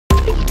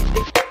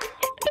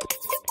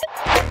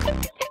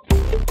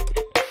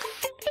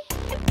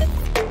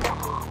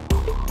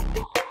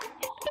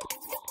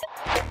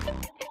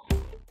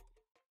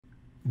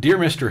Dear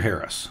Mr.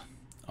 Harris,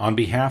 on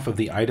behalf of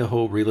the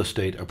Idaho Real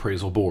Estate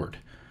Appraisal Board,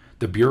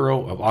 the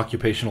Bureau of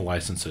Occupational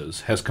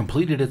Licenses has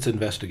completed its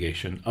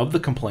investigation of the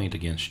complaint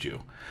against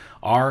you.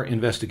 Our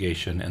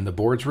investigation and the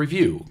board's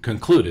review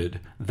concluded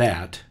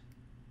that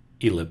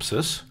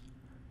ellipsis.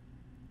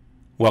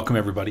 Welcome,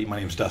 everybody. My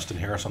name is Dustin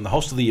Harris. I'm the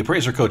host of the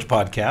Appraiser Coach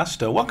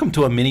podcast. Welcome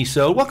to a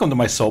mini-sode. Welcome to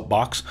my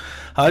soapbox.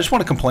 I just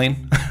want to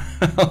complain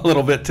a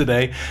little bit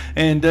today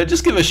and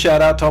just give a shout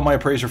out to all my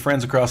appraiser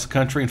friends across the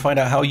country and find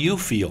out how you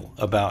feel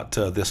about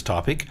this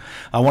topic.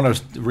 I want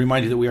to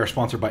remind you that we are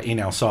sponsored by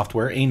ANOW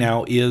Software.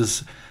 ANOW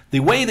is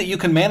the way that you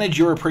can manage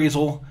your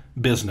appraisal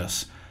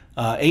business.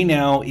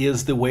 ANOW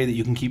is the way that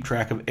you can keep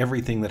track of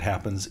everything that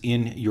happens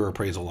in your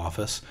appraisal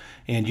office,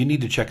 and you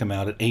need to check them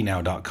out at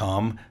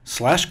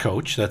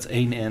anow.com/coach. That's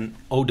anow.com/coach.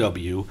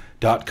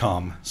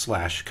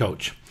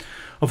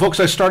 Well, folks,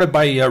 I started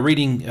by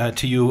reading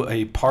to you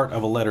a part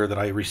of a letter that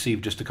I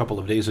received just a couple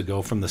of days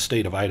ago from the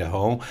state of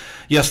Idaho.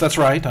 Yes, that's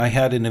right. I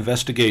had an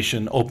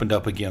investigation opened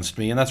up against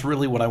me, and that's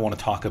really what I want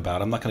to talk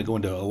about. I'm not going to go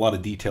into a lot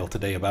of detail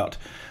today about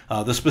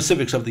the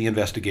specifics of the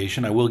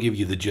investigation. I will give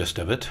you the gist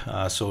of it.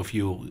 So if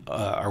you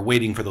are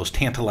waiting for those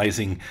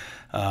tantalizing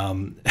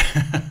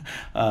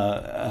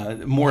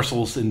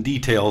morsels and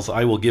details,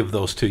 I will give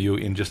those to you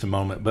in just a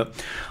moment.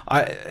 But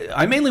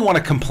I mainly want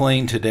to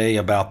complain today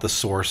about the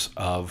source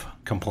of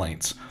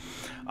complaints.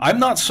 I'm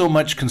not so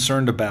much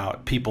concerned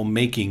about people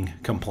making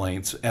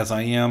complaints as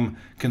I am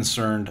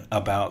concerned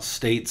about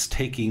states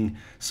taking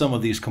some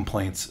of these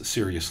complaints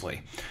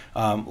seriously.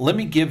 Let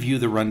me give you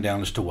the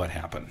rundown as to what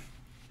happened.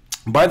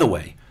 By the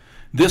way,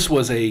 this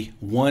was a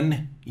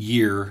 1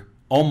 year,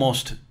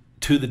 almost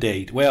to the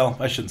date. Well,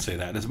 I shouldn't say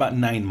that. It's about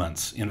 9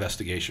 months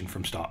investigation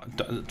from top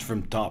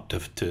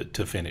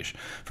to finish,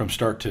 from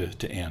start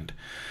to end.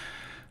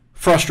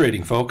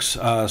 Frustrating, folks.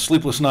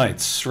 Sleepless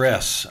nights,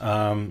 stress.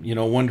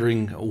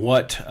 Wondering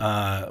what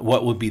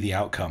would be the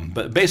outcome.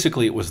 But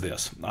basically, it was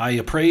this: I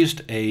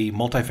appraised a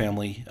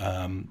multifamily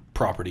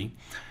property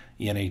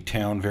in a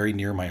town very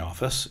near my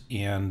office,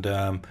 and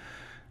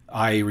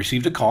I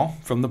received a call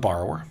from the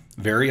borrower,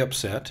 very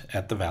upset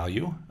at the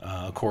value.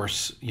 Of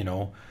course,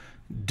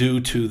 due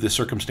to the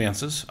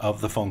circumstances of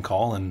the phone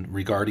call and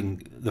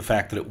regarding the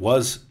fact that it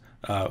was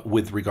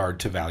with regard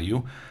to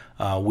value,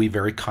 we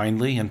very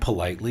kindly and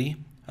politely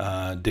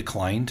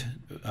declined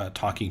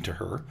talking to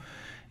her.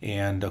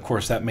 And of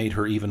course, that made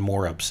her even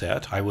more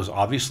upset. I was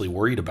obviously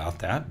worried about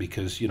that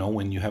because,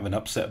 when you have an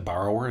upset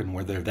borrower and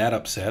where they're that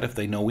upset, if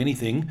they know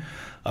anything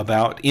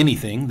about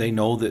anything, they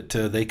know that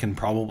they can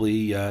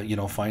probably,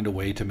 find a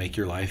way to make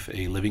your life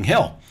a living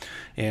hell.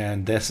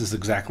 And this is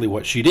exactly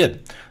what she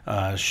did.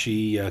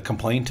 She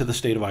complained to the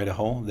state of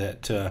Idaho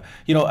that,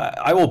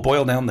 I will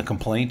boil down the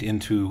complaint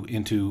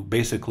into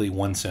basically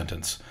one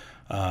sentence.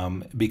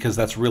 Because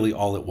that's really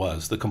all it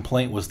was. The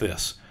complaint was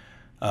this: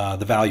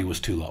 the value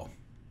was too low.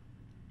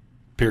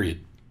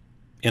 Period.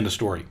 End of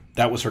story.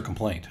 That was her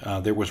complaint.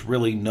 There was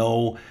really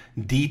no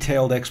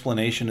detailed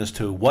explanation as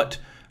to what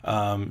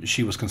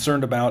she was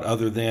concerned about,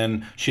 other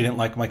than she didn't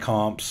like my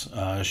comps,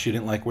 she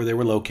didn't like where they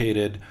were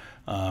located,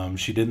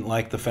 she didn't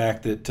like the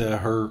fact that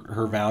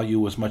her value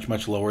was much,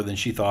 much lower than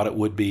she thought it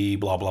would be,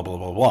 blah, blah, blah,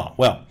 blah, blah.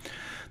 Well,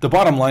 the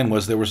bottom line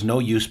was there was no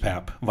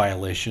USPAP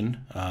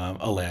violation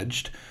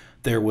alleged.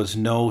 There was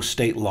no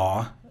state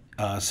law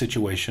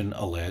situation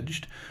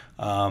alleged.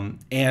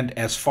 And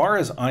as far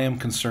as I am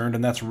concerned,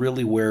 and that's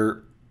really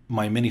where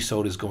my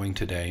mini-sode is going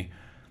today,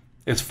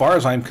 as far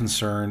as I'm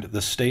concerned,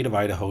 the state of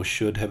Idaho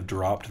should have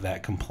dropped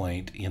that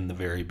complaint in the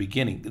very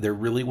beginning. There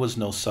really was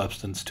no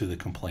substance to the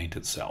complaint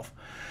itself.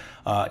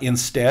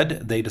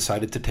 Instead, they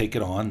decided to take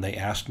it on. They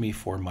asked me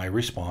for my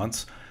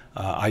response.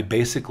 I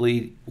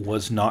basically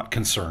was not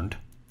concerned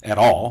at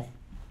all,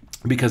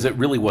 because it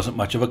really wasn't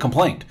much of a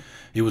complaint.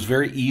 It was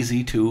very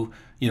easy to,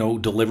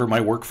 deliver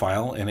my work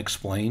file and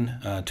explain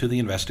to the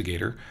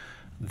investigator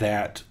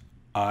that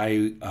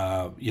I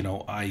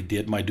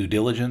did my due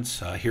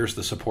diligence. Here's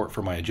the support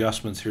for my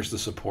adjustments. Here's the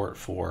support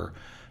for,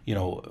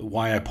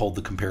 why I pulled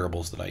the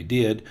comparables that I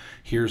did.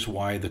 Here's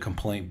why the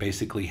complaint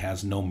basically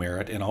has no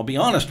merit. And I'll be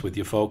honest with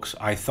you, folks,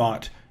 I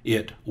thought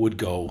it would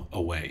go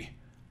away.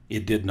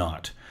 It did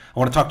not. I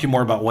want to talk to you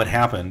more about what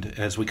happened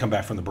as we come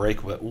back from the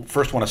break, but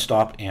first I want to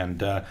stop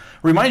and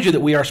remind you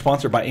that we are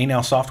sponsored by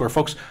ANOW Software.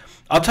 Folks,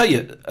 I'll tell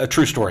you a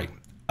true story.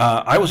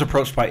 I was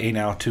approached by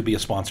ANOW to be a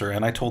sponsor,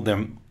 and I told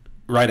them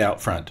right out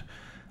front,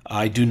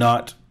 I do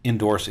not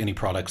endorse any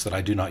products that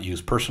I do not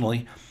use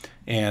personally,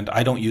 and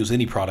I don't use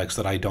any products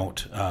that I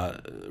don't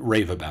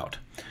rave about.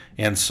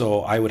 And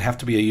so I would have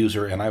to be a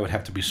user, and I would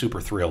have to be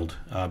super thrilled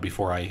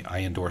before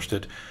I endorsed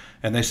it.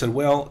 And they said,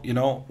 well,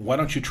 why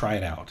don't you try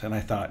it out? And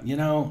I thought,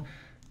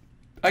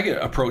 I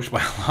get approached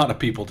by a lot of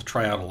people to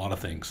try out a lot of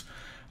things.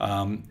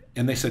 And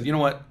they said,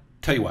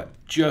 tell you what,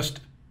 just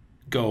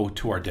go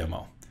to our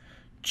demo.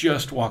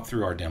 Just walk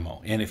through our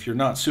demo. And if you're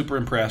not super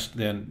impressed,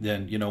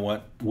 then you know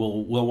what,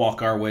 we'll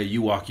walk our way,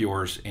 you walk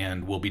yours,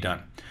 and we'll be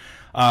done.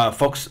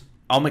 Folks,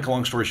 I'll make a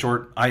long story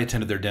short. I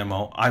attended their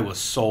demo. I was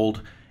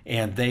sold,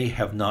 and they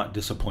have not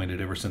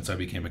disappointed ever since I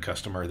became a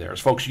customer of theirs.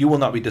 Folks, you will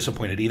not be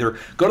disappointed either.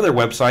 Go to their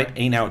website,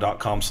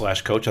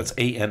 anow.com/coach. That's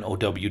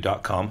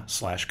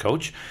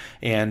anow.com/coach,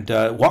 and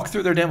walk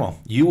through their demo.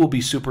 You will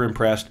be super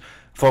impressed.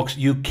 Folks,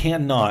 you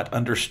cannot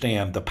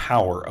understand the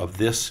power of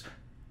this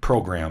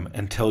program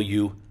until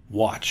you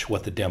watch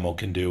what the demo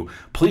can do.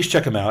 Please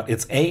check them out.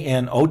 It's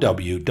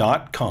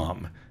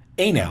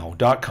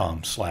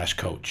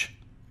anow.com/coach.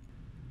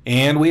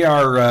 And we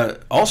are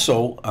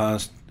also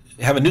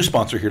have a new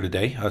sponsor here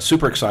today.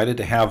 Super excited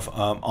to have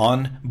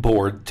on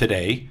board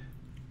today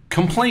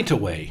Complaint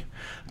Away.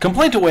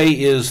 Complaint Away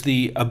is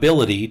the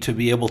ability to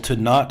be able to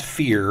not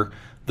fear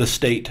the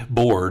state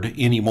board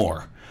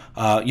anymore.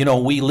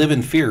 We live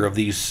in fear of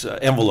these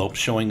envelopes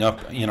showing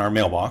up in our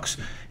mailbox,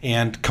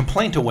 and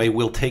Complaint Away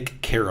will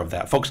take care of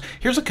that. Folks,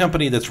 here's a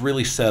company that's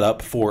really set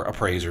up for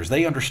appraisers.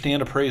 They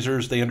understand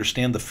appraisers. They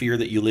understand the fear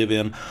that you live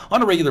in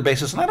on a regular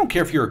basis, and I don't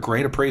care if you're a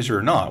great appraiser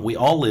or not. We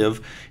all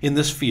live in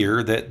this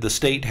fear that the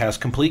state has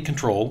complete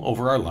control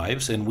over our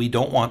lives, and we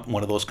don't want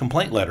one of those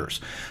complaint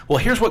letters. Well,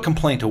 here's what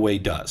Complaint Away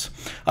does.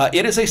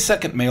 It is a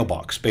second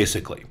mailbox,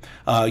 basically.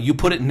 You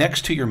put it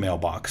next to your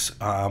mailbox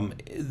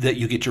that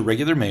you get your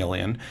regular mail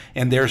in,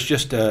 and there's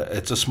just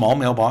it's a small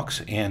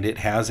mailbox, and it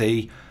has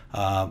an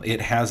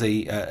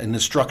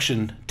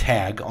instruction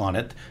tag on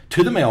it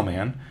to the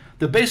mailman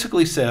that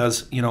basically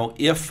says,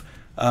 if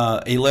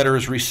a letter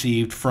is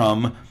received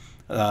from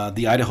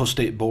the Idaho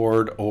State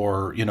Board,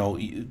 or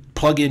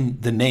plug in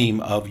the name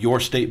of your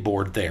state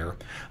board there,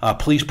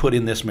 please put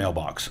in this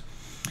mailbox.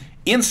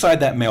 Inside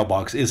that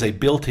mailbox is a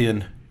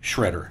built-in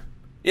shredder.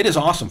 It is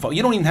awesome.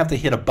 You don't even have to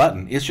hit a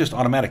button. It's just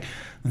automatic.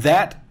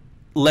 That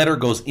letter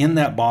goes in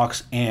that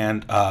box,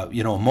 and a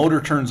motor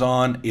turns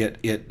on.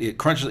 It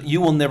crunches.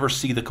 You will never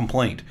see the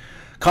complaint.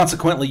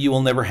 Consequently, you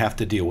will never have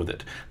to deal with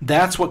it.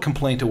 That's what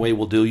Complaint Away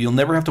will do. You'll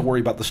never have to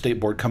worry about the state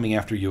board coming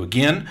after you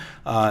again.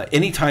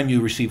 Anytime you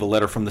receive a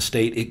letter from the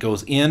state, it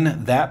goes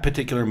in that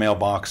particular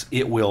mailbox.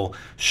 It will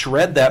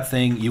shred that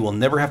thing. You will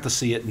never have to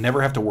see it,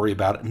 never have to worry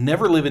about it,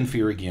 never live in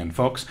fear again.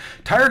 Folks,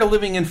 tired of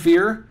living in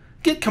fear?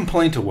 Get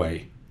Complaint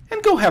Away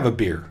and go have a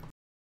beer.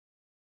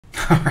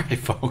 All right,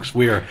 folks,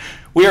 we are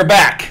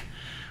back.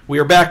 We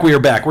are back.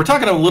 We're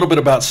talking a little bit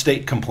about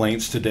state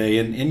complaints today,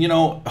 and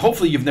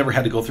hopefully you've never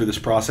had to go through this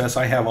process.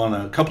 I have on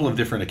a couple of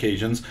different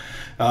occasions.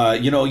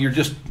 You're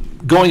just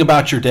going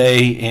about your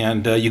day,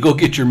 and you go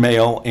get your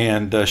mail,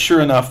 and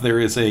sure enough, there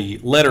is a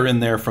letter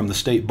in there from the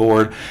state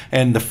board,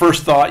 and the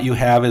first thought you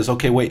have is,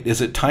 okay, wait,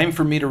 is it time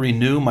for me to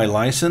renew my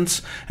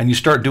license? And you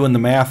start doing the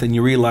math, and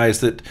you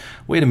realize that,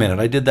 wait a minute,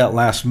 I did that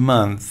last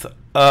month.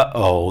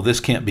 Uh-oh, this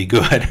can't be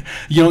good.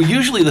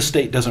 Usually the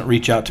state doesn't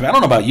reach out to me. I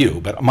don't know about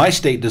you, but my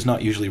state does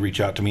not usually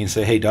reach out to me and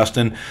say, hey,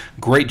 Dustin,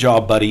 great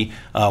job, buddy.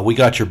 We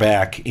got your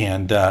back,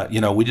 and,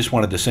 we just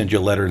wanted to send you a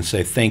letter and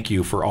say thank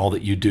you for all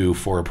that you do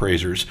for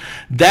appraisers.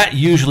 That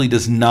usually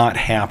does not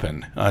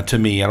happen to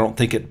me. I don't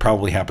think it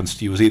probably happens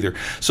to you either.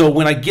 So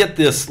when I get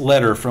this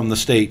letter from the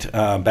state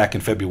back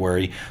in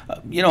February,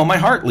 my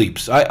heart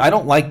leaps. I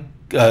don't like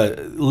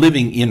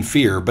living in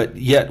fear, but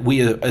yet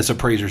we as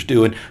appraisers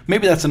do. And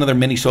maybe that's another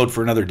mini-sode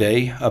for another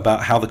day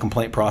about how the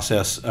complaint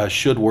process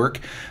should work.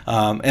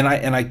 And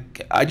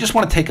I just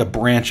want to take a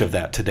branch of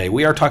that today.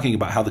 We are talking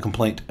about how the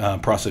complaint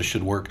process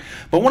should work.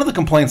 But one of the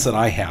complaints that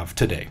I have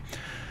today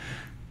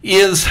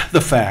is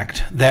the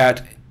fact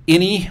that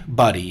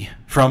anybody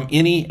from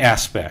any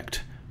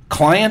aspect,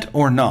 client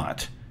or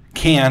not,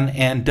 can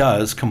and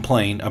does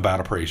complain about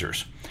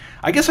appraisers.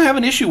 I guess I have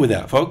an issue with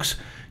that, folks.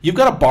 You've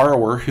got a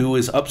borrower who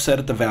is upset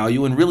at the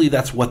value, and really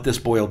that's what this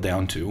boiled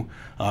down to.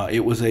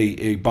 It was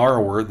a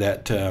borrower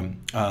that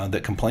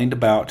complained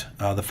about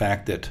the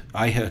fact that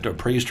I had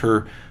appraised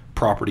her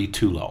property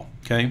too low.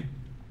 Okay,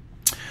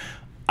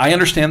 I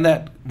understand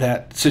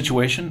that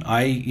situation.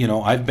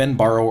 I've been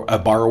a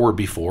borrower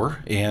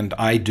before, and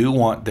I do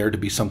want there to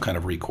be some kind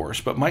of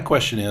recourse. But my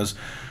question is,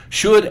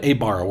 should a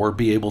borrower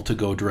be able to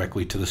go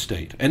directly to the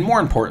state? And more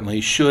importantly,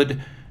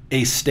 should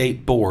a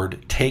state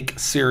board take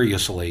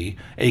seriously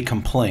a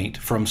complaint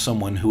from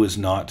someone who is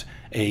not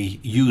a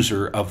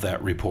user of that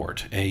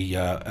report,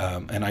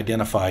 an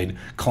identified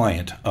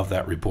client of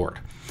that report?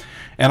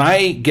 And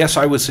I guess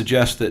I would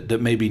suggest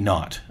that maybe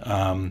not.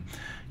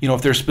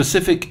 If there's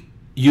specific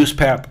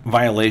USPAP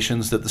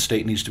violations that the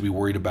state needs to be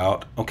worried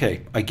about,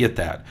 okay, I get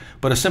that.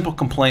 But a simple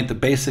complaint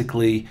that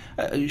basically,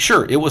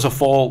 sure, it was a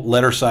full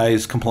letter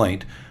size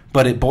complaint,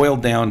 but it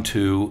boiled down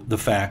to the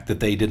fact that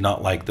they did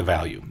not like the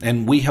value.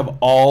 And we have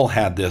all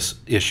had this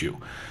issue.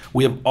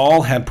 We have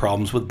all had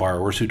problems with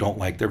borrowers who don't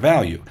like their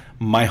value.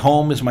 My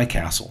home is my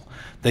castle.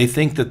 They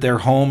think that their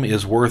home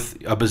is worth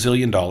 $1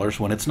 bazillion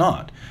when it's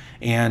not.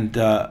 And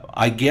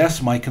I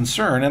guess my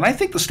concern, and I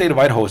think the state of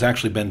Idaho has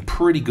actually been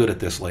pretty good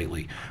at this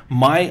lately.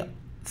 My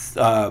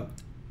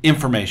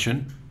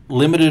information,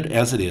 limited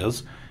as it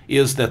is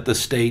that the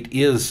state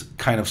is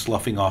kind of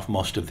sloughing off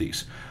most of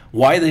these.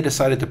 Why they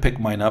decided to pick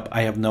mine up,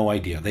 I have no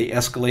idea. They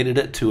escalated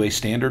it to a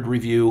standard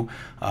review.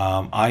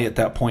 I, at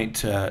that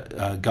point,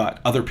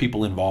 got other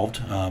people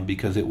involved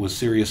because it was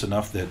serious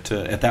enough that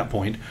at that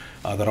point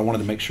that I wanted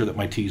to make sure that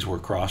my T's were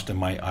crossed and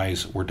my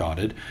I's were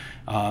dotted.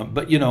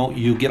 But, you know,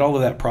 you get all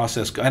of that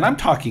process. And I'm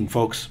talking,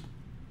 folks,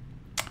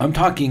 I'm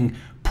talking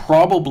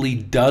probably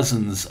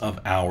dozens of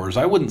hours.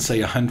 I wouldn't say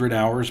 100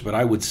 hours, but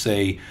I would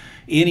say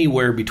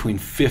anywhere between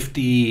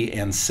 50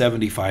 and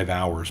 75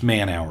 hours,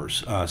 man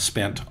hours,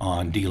 spent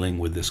on dealing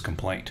with this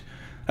complaint.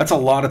 That's a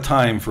lot of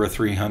time for a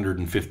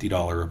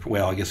 $350,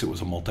 well, I guess it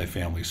was a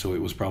multifamily, so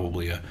it was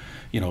probably a,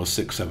 you know, a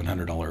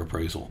 $600-700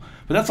 appraisal.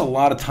 But that's a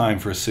lot of time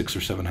for a $600 or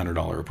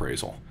 $700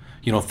 appraisal.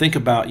 You know, think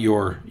about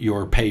your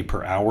pay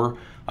per hour.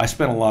 I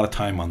spent a lot of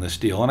time on this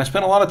deal, and I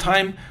spent a lot of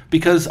time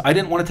because I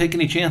didn't want to take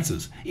any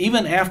chances.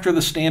 Even after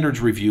the standards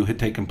review had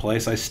taken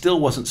place, I still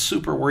wasn't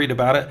super worried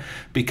about it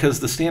because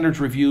the standards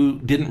review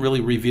didn't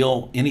really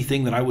reveal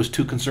anything that I was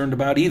too concerned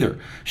about either.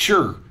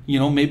 Sure, you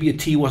know, maybe a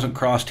T wasn't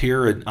crossed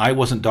here and I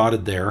wasn't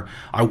dotted there.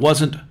 I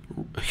wasn't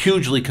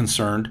hugely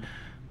concerned,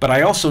 but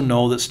I also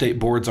know that state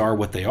boards are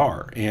what they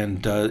are.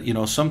 And, you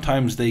know,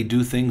 sometimes they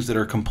do things that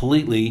are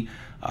completely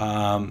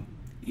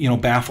you know,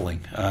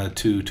 baffling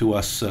to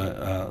us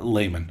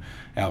laymen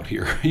out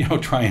here, you know,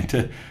 trying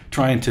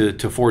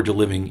to forge a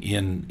living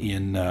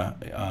in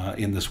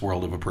this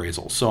world of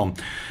appraisal. So,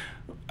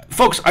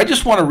 folks, I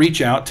just want to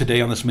reach out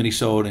today on this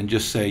mini-sode and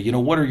just say, you know,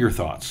 what are your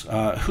thoughts?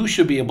 Who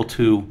should be able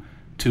to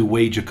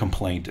wage a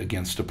complaint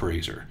against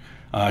Appraiser?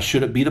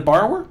 Should it be the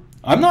borrower?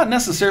 I'm not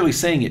necessarily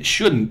saying it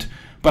shouldn't,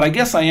 but I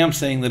guess I am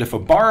saying that if a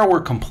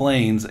borrower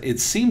complains, it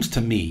seems to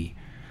me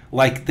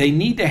like they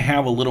need to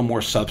have a little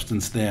more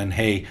substance than,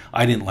 hey,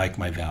 I didn't like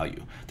my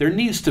value. There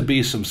needs to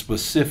be some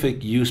specific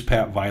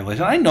USPAP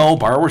violation. I know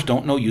borrowers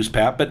don't know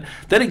USPAP, but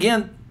then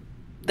again,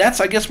 that's,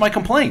 I guess, my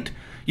complaint.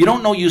 You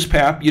don't know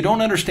USPAP, you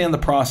don't understand the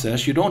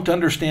process, you don't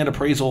understand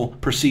appraisal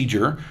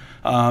procedure.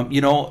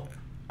 You know,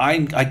 I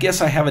guess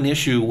I have an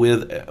issue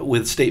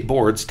with state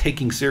boards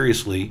taking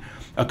seriously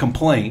a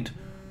complaint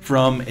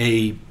from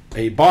a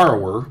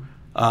borrower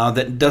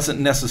that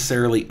doesn't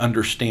necessarily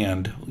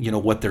understand, you know,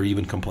 what they're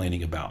even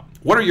complaining about.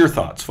 What are your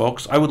thoughts,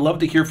 folks? I would love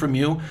to hear from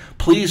you.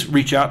 Please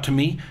reach out to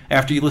me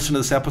after you listen to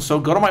this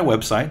episode. Go to my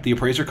website,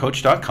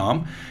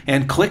 theappraisercoach.com,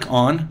 and click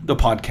on the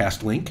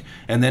podcast link,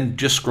 and then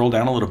just scroll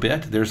down a little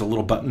bit. There's a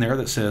little button there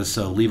that says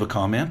leave a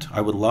comment.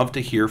 I would love to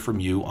hear from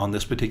you on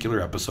this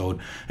particular episode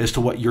as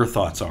to what your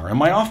thoughts are.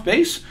 Am I off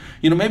base?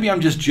 You know, maybe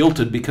I'm just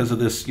jilted because of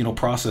this, you know,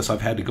 process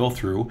I've had to go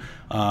through,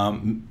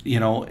 you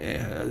know,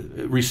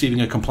 receiving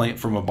a complaint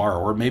from a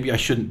borrower. Maybe I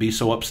shouldn't be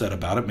so upset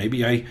about it.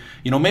 Maybe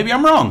maybe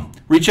I'm wrong.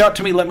 Reach out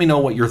to me. Let me know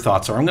what your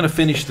thoughts are. I'm going to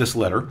finish this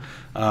letter.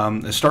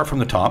 Start from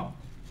the top.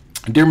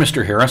 Dear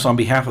Mr. Harris, on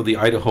behalf of the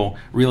Idaho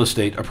Real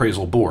Estate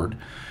Appraisal Board,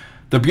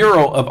 the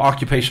Bureau of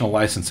Occupational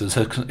Licenses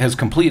has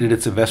completed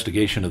its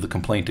investigation of the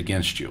complaint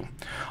against you.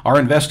 Our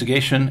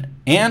investigation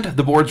and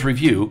the board's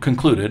review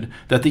concluded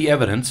that the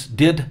evidence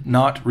did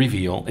not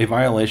reveal a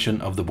violation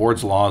of the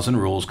board's laws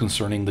and rules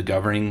concerning the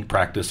governing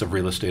practice of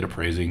real estate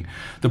appraising.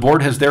 The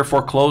board has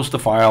therefore closed the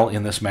file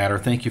in this matter.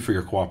 Thank you for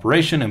your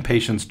cooperation and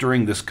patience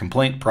during this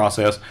complaint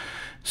process.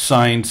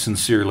 Signed,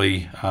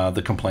 sincerely,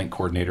 the complaint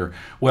coordinator.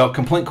 Well,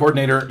 complaint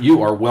coordinator,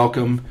 you are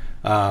welcome.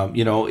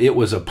 You know, it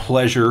was a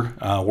pleasure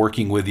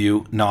working with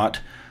you.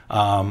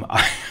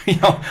 I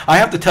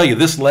have to tell you,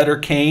 this letter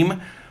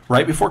came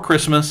right before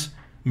Christmas.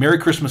 Merry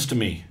Christmas to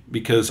me,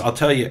 because I'll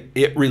tell you,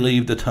 it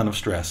relieved a ton of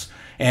stress.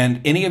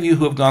 And any of you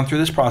who have gone through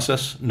this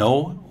process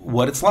know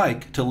what it's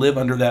like to live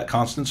under that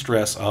constant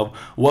stress of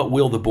what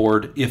will the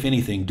board, if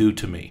anything, do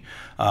to me.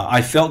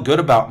 I felt good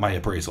about my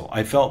appraisal.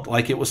 I felt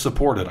like it was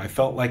supported. I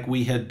felt like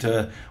we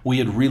had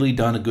really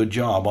done a good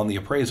job on the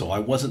appraisal. I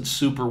wasn't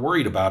super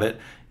worried about it.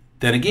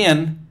 Then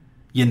again,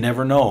 you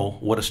never know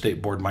what a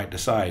state board might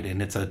decide,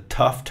 and it's a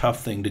tough,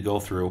 tough thing to go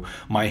through.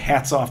 My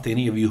hat's off to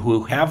any of you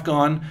who have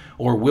gone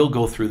or will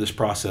go through this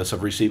process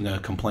of receiving a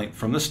complaint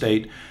from the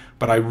state.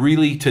 But I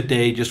really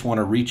today just want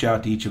to reach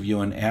out to each of you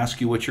and ask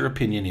you what your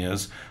opinion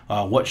is.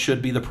 What should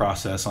be the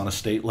process on a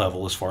state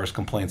level as far as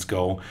complaints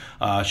go?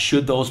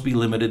 Should those be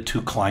limited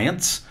to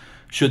clients?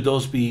 Should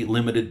those be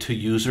limited to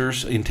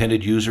users,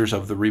 intended users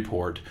of the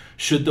report?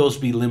 Should those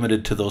be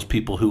limited to those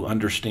people who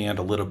understand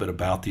a little bit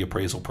about the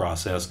appraisal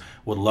process?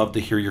 Would love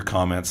to hear your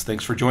comments.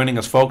 Thanks for joining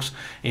us, folks.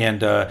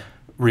 And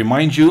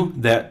remind you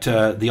that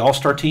the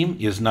All-Star team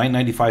is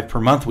 $9.95 per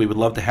month. We would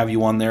love to have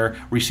you on there.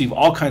 Receive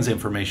all kinds of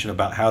information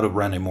about how to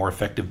run a more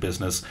effective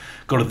business.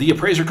 Go to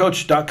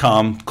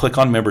theappraisercoach.com, click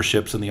on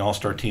memberships and the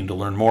All-Star team to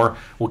learn more.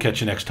 We'll catch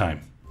you next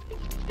time.